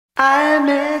I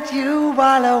met you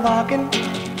while I walking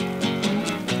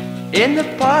in the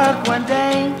park one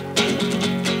day.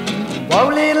 Whoa,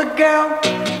 little girl,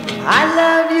 I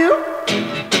love you.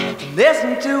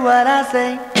 Listen to what I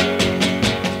say.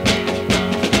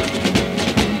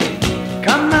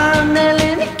 Come on, now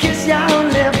let me kiss your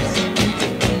lips.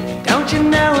 Don't you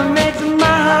know it makes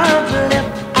my heart flip?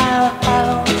 Ow,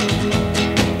 ow.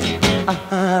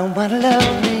 I wanna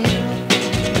love you.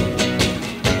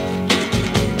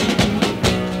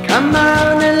 Come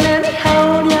on and let me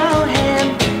hold your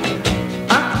hand.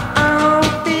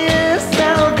 Feels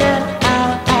so good.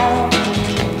 Ow, ow.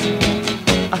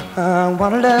 I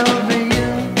wanna love you.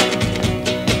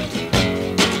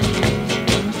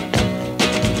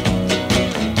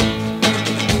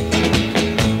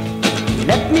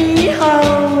 Let me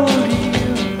hold you.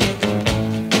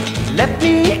 Let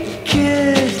me